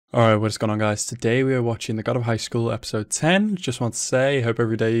Alright, what is going on, guys? Today we are watching The God of High School episode 10. Just want to say, hope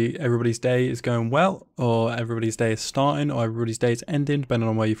everybody's day is going well, or everybody's day is starting, or everybody's day is ending, depending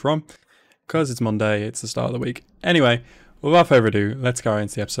on where you're from. Because it's Monday, it's the start of the week. Anyway, without further ado, let's go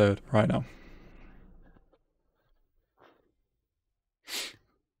into the episode right now.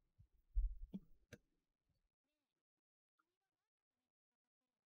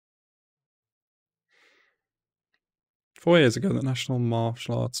 Four years ago, the National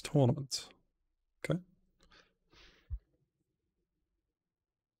Martial Arts Tournament. Okay.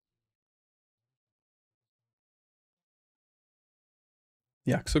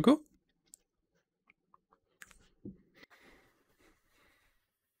 Yakusoku?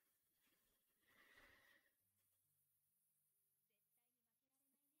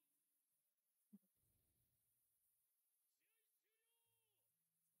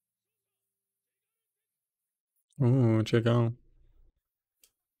 Ooh, check out.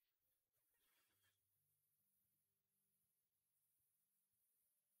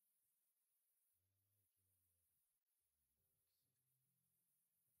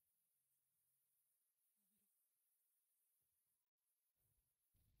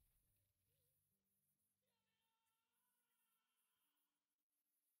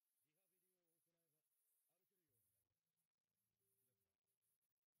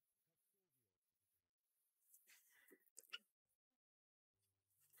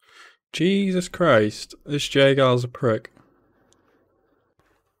 Jesus Christ, this J Gal's a prick.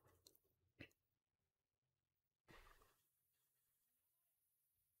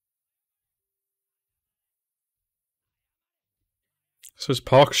 So is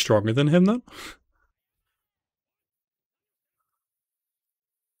Park stronger than him then?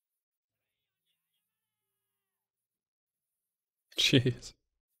 Jeez.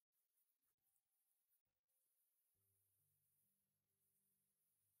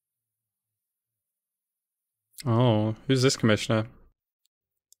 Oh, who's this commissioner?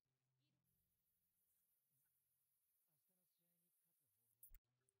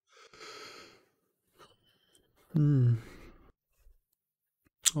 Hmm.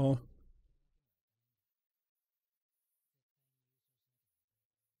 Oh.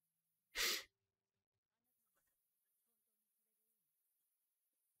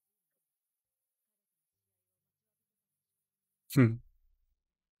 Hmm.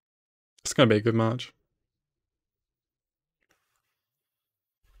 It's gonna be a good match.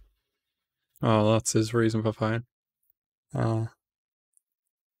 Oh, that's his reason for fighting. Uh,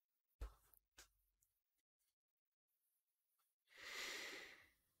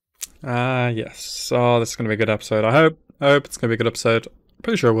 yes. Oh, this is gonna be a good episode. I hope it's gonna be a good episode.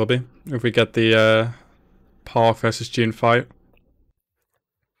 Pretty sure it will be if we get the Park versus June fight.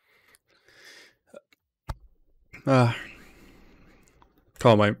 Uh,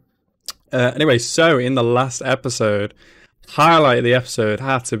 can't wait. Anyway, so in the last episode, highlight of the episode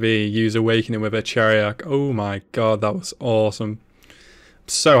had to be Yu's awakening with her Chariot. Oh my god, that was awesome. I'm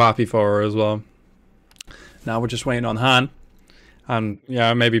so happy for her as well. Now we're just waiting on Han. And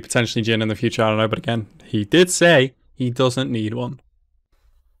yeah, maybe potentially Jin in the future, I don't know. But again, he did say he doesn't need one.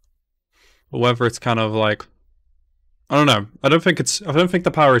 But whether it's kind of like, I don't know. I don't think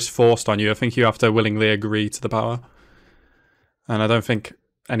the power is forced on you. I think you have to willingly agree to the power. And I don't think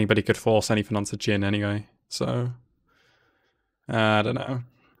anybody could force anything onto Jin anyway. So I don't know.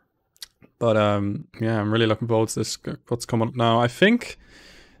 But yeah, I'm really looking forward to this. What's coming up now? I think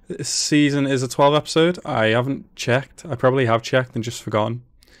this season is a 12 episode. I haven't checked. I probably have checked and just forgotten.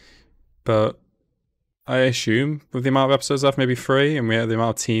 But I assume with the amount of episodes left, maybe 3, and we have the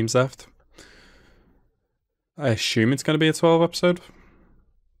amount of teams left, I assume it's going to be a 12 episode.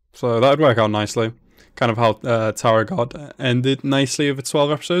 So that would work out nicely. Kind of how Tower God ended nicely with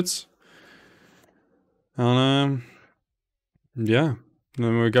 12 episodes. And yeah. And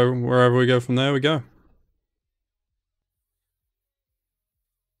then we go, wherever we go from there, we go.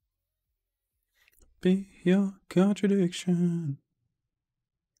 Be your contradiction.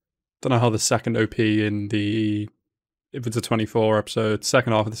 Don't know how the second OP in the, if it's a 24 episode,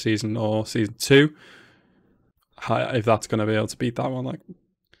 second half of the season or season 2, if that's going to be able to beat that one. Like,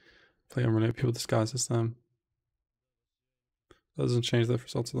 play unrelated people disguised as them. That doesn't change the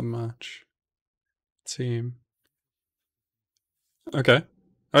results of the match. Team. Okay.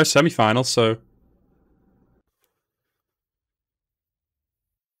 Oh, semi-finals, so.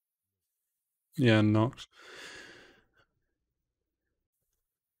 Yeah, not.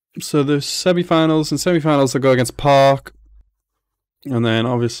 So there's semi-finals, and semi-finals will go against Park. And then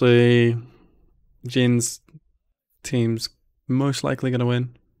obviously Jin's team's most likely going to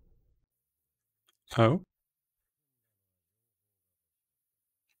win. Oh.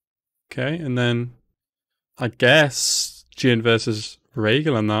 Okay, and then I guess Jin versus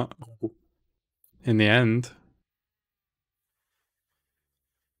Regal and that in the end.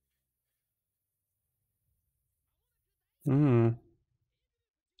 Hmm.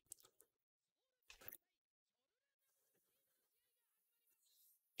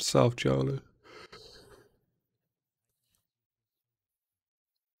 Self Jolly.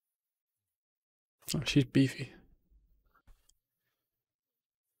 Oh, she's beefy.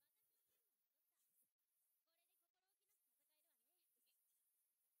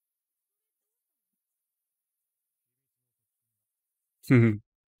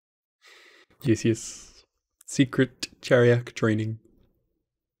 Yes, yes. Secret chariot training.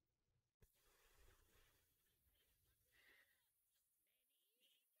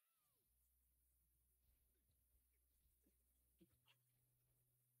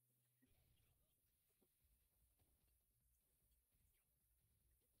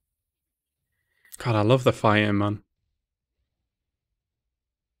 God, I love the fighting, man.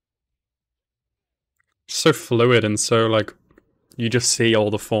 So fluid and so like you just see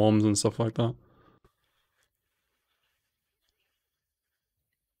all the forms and stuff like that.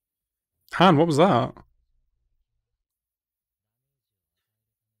 Han, what was that?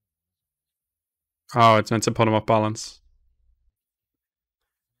 Oh, it's meant to put him off balance.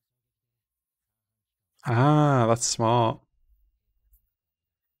 Ah, that's smart.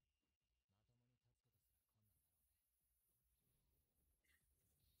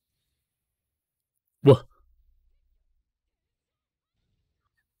 What?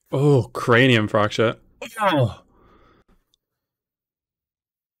 Oh, cranium fracture. Oh.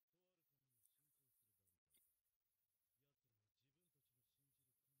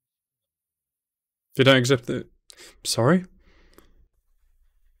 They don't accept the. Sorry?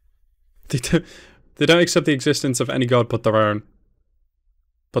 They don't, they don't accept the existence of any god but their own.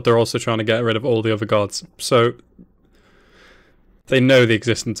 But they're also trying to get rid of all the other gods. So they know the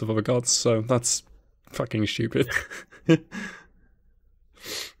existence of other gods, so that's fucking stupid.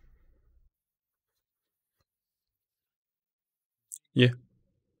 Yeah.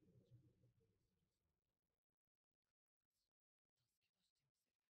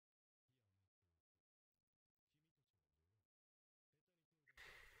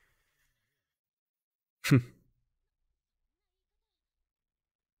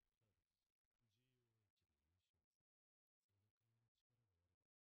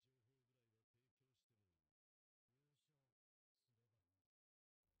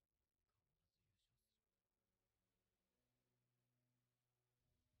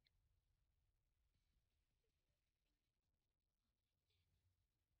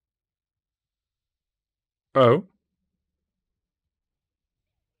 Oh,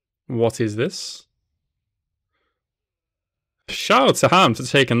 what is this? Shout out to Ham for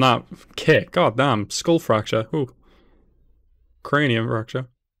taking that kick. God damn. Skull fracture. Ooh. Cranium fracture.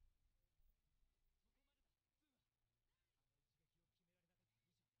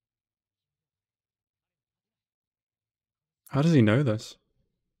 How does he know this?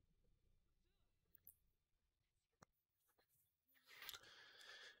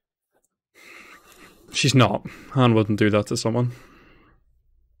 She's not. Han wouldn't do that to someone.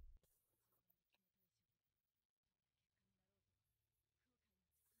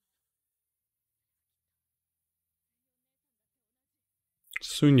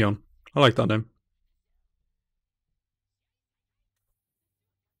 Sunyon. I like that name.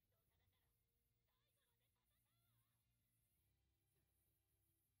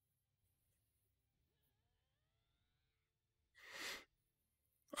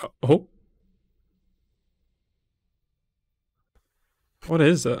 Oh, what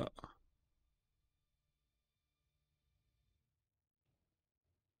is it?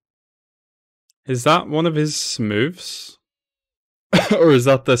 Is that one of his moves? Or is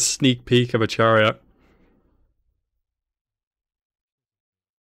that the sneak peek of a chariot?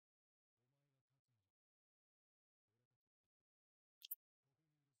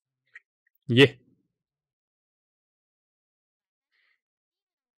 Yeah.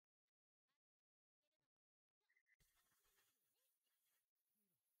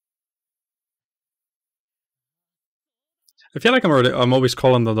 I feel like I'm always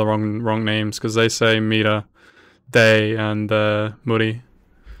calling them the wrong names because they say Mira, Day, and Muri.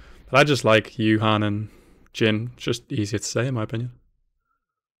 But I just like Yuhan and Jin. It's just easier to say, in my opinion.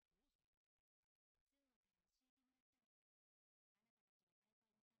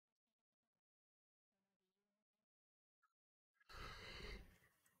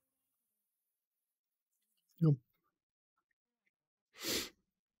 Yep.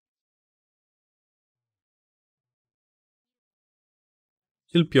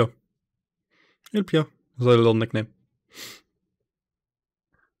 Ilpio. Ilpia. It's a little nickname.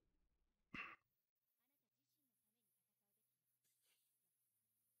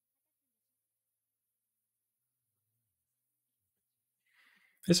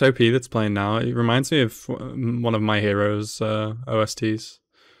 It's OP that's playing now. It reminds me of one of My Hero's OSTs.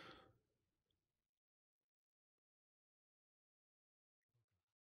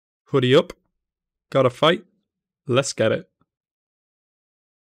 Hoodie up. Gotta fight. Let's get it.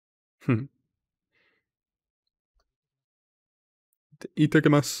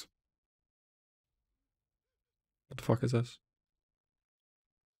 Itakemas. What the fuck is this?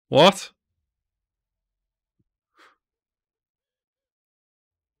 What?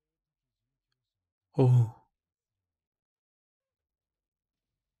 Oh.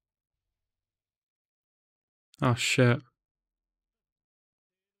 Oh shit.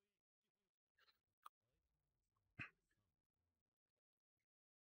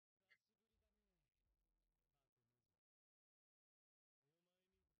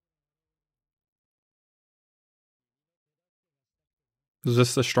 Is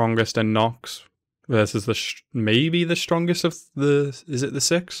this the strongest in Nox versus the maybe the strongest of the? Is it the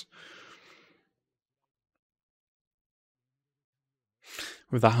 6?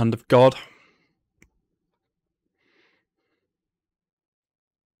 With the hand of God.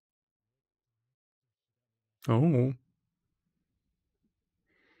 Oh.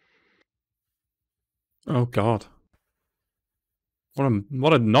 Oh God.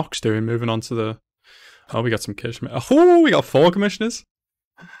 What a Nox doing moving on to the. Oh, we got some commissioners. Oh, we got 4 commissioners.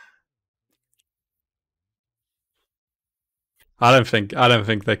 I don't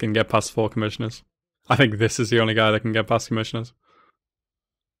think they can get past 4 commissioners. I think this is the only guy that can get past commissioners.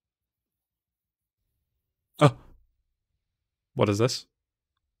 Oh. What is this?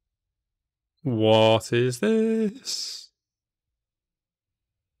 What is this?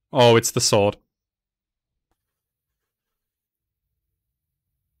 Oh, it's the sword.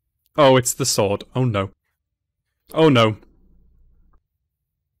 Oh, it's the sword. Oh no. Oh no.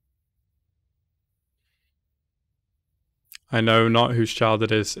 I know not whose child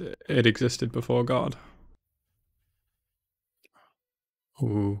it is. It existed before God.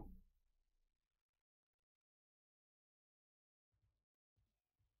 Ooh.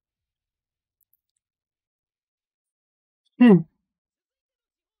 Hmm.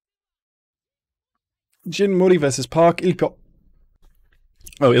 Jin Mori versus Park Ilpio.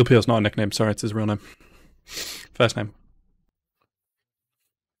 Oh, Ilpio's not a nickname. Sorry, it's his real name. First name.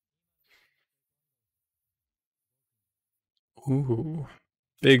 Ooh.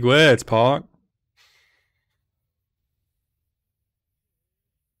 Big words, Park.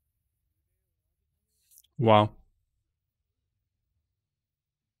 Wow.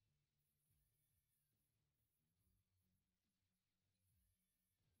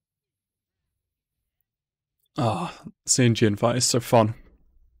 Ah, oh, seeing Jin fight is so fun.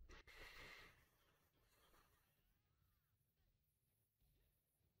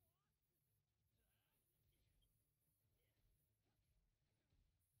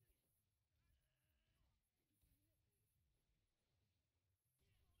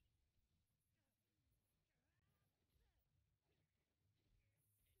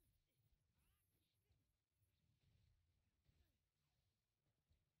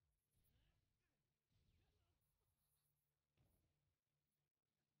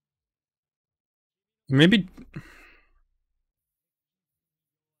 Maybe.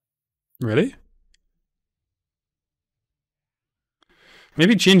 Really?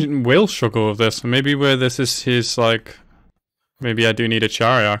 Maybe Jin will struggle with this. Maybe where this is his, like. Maybe I do need a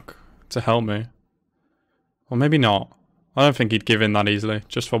Chariak to help me. Or maybe not. I don't think he'd give in that easily,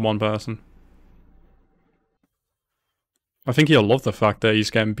 just for one person. I think he'll love the fact that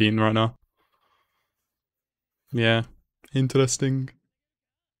he's getting beaten right now. Yeah. Interesting.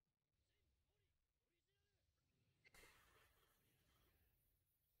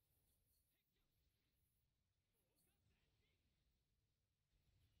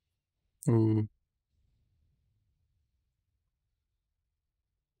 Ooh.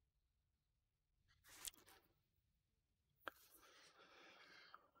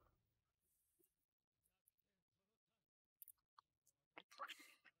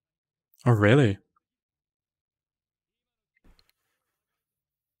 Oh, really?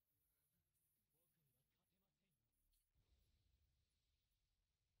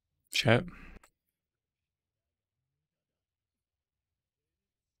 Shit.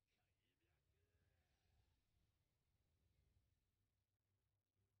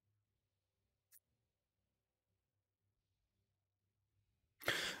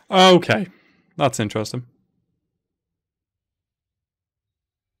 Okay. That's interesting.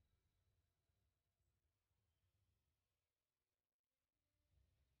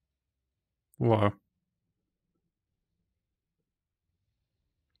 Whoa.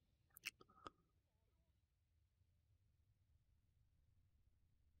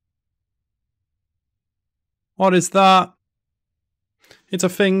 What is that? It's a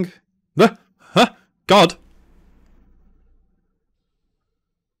thing. Huh? God.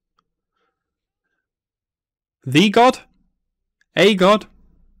 The God? A God?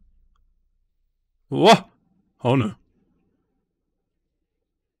 What? Oh no.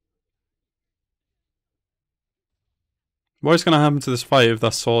 What is going to happen to this fight if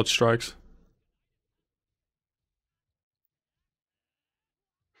that sword strikes?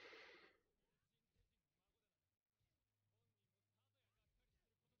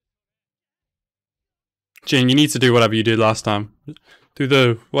 Jin, you need to do whatever you did last time. Do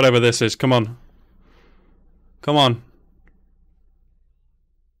the whatever this is. Come on. Come on.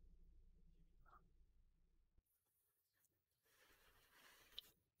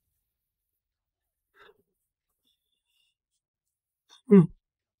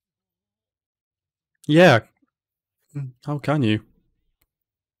 Yeah. How can you?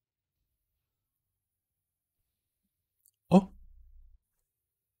 Oh.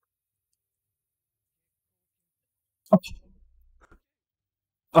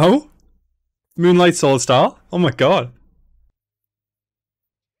 Oh? Moonlight Soul Star? Oh my god.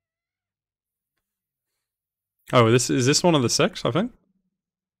 Oh, this one of the six, I think?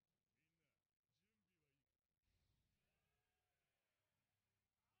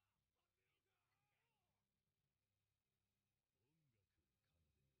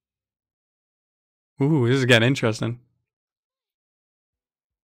 Ooh, this is getting interesting.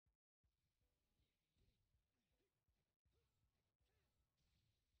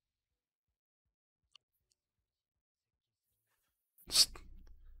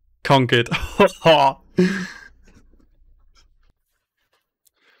 Conquered. Wow.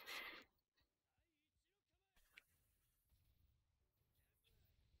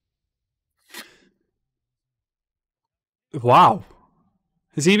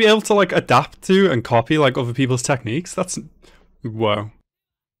 Is he able to like adapt to and copy like other people's techniques? That's whoa.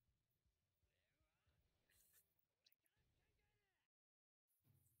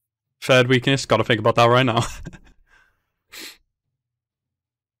 Third weakness, gotta think about that right now.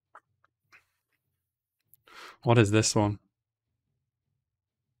 What is this one?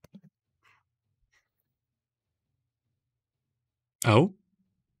 Oh?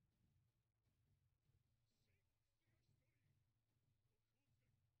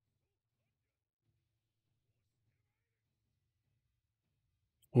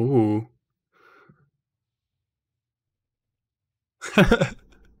 Ooh.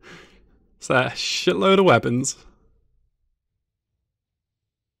 Is that a shitload of weapons?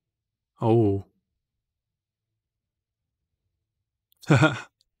 Oh.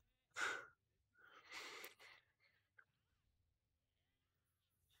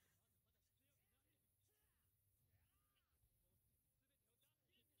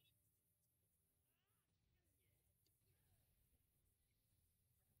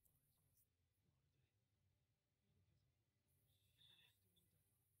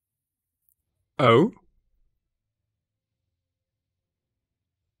 Oh?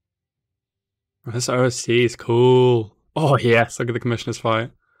 This OST is cool. Oh yes, look at the commissioner's fight.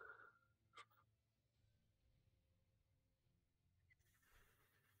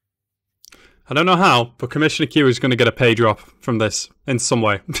 I don't know how, but Commissioner Q is going to get a pay drop from this in some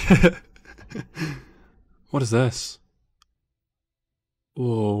way. What is this?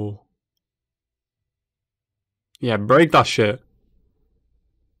 Whoa. Yeah, break that shit.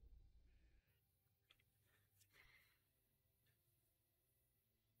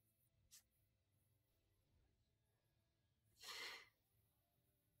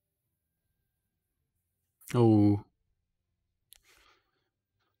 Oh.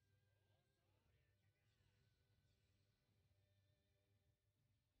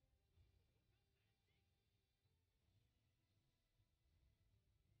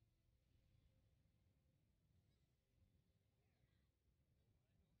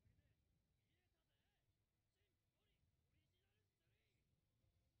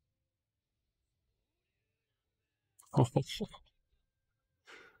 Oh.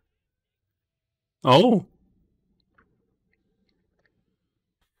 Oh.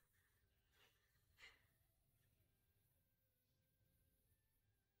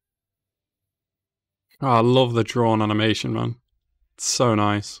 Oh, I love the drawn animation, man. It's so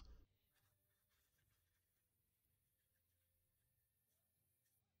nice.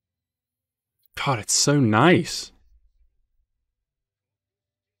 God, it's so nice.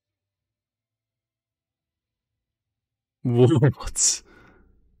 What?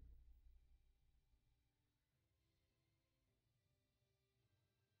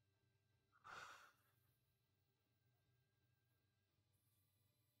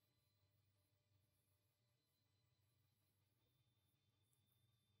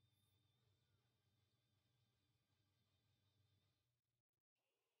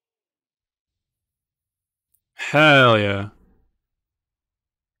 Hell yeah.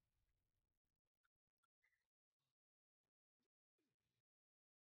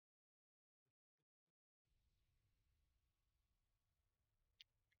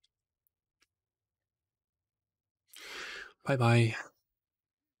 Bye bye.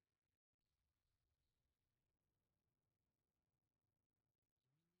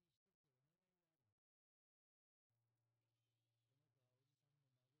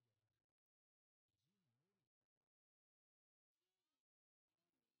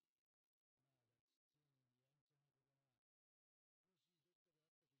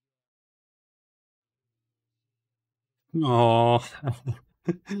 Oh.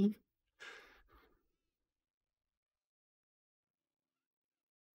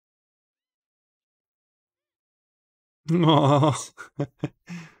 Oh.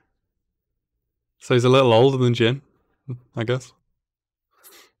 So he's a little older than Jin, I guess.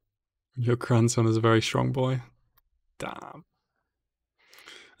 Your grandson is a very strong boy. Damn.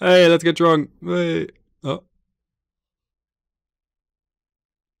 Hey, let's get drunk. Hey. Oh.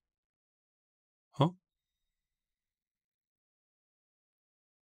 Oh.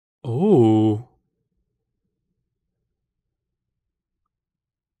 Oh.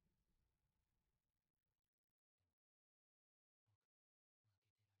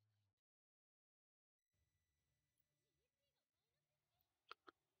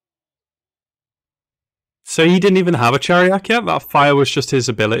 So he didn't even have a chariot yet. That fire was just his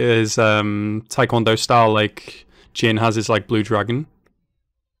ability, his taekwondo style. Like Jin has his like blue dragon.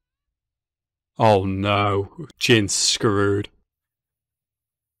 Oh no, Jin's screwed.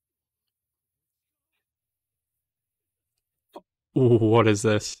 Ooh, what is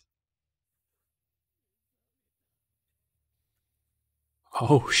this?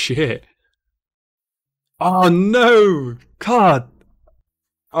 Oh shit. Oh no, God.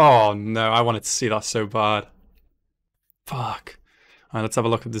 Oh no, I wanted to see that so bad. Fuck. Alright, let's have a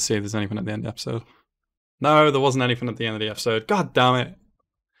look to see if there's anything at the end of the episode. No, there wasn't anything at the end of the episode. God damn it.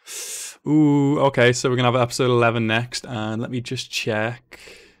 Ooh, okay, so we're gonna have episode 11 next, and let me just check.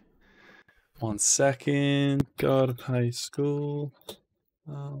 1 second. God, high school.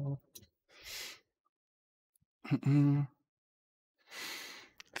 Oh.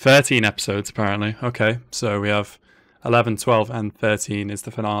 13 episodes, apparently. Okay, so we have 11, 12, and 13 is the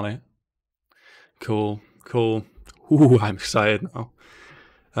finale. Cool, cool. Ooh, I'm excited now.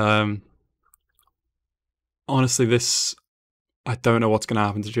 Um, honestly, this I don't know what's going to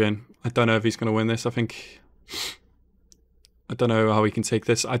happen to Jin. I don't know if he's going to win this. I don't know how he can take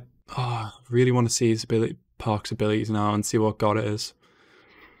this. Really want to see his Park's abilities now and see what god it is.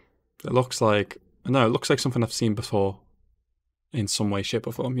 It looks like it looks like something I've seen before, in some way, shape,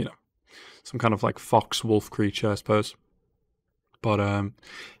 or form. You know, some kind of like fox wolf creature, I suppose. But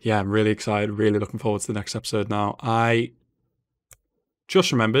yeah, I'm really excited. Really looking forward to the next episode. Now, I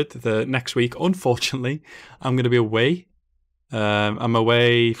just remembered that next week, unfortunately, I'm going to be away. I'm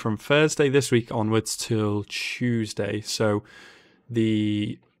away from Thursday this week onwards till Tuesday. So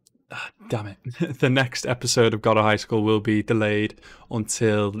the damn it, the next episode of God of High School will be delayed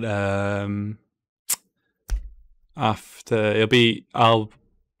until after I'll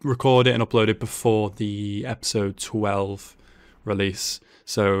record it and upload it before the episode 12 release.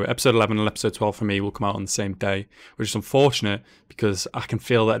 So episode 11 and episode 12 for me will come out on the same day, which is unfortunate because I can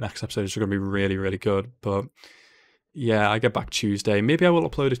feel that next episode is going to be really, really good. But yeah, I get back Tuesday. Maybe I will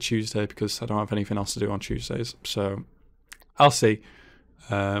upload it Tuesday because I don't have anything else to do on Tuesdays. So I'll see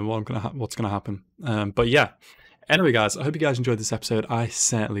what's gonna happen. But yeah. Anyway, guys, I hope you guys enjoyed this episode. I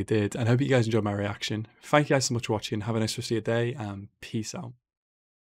certainly did, and I hope you guys enjoyed my reaction. Thank you guys so much for watching. Have a nice rest of your day, and peace out.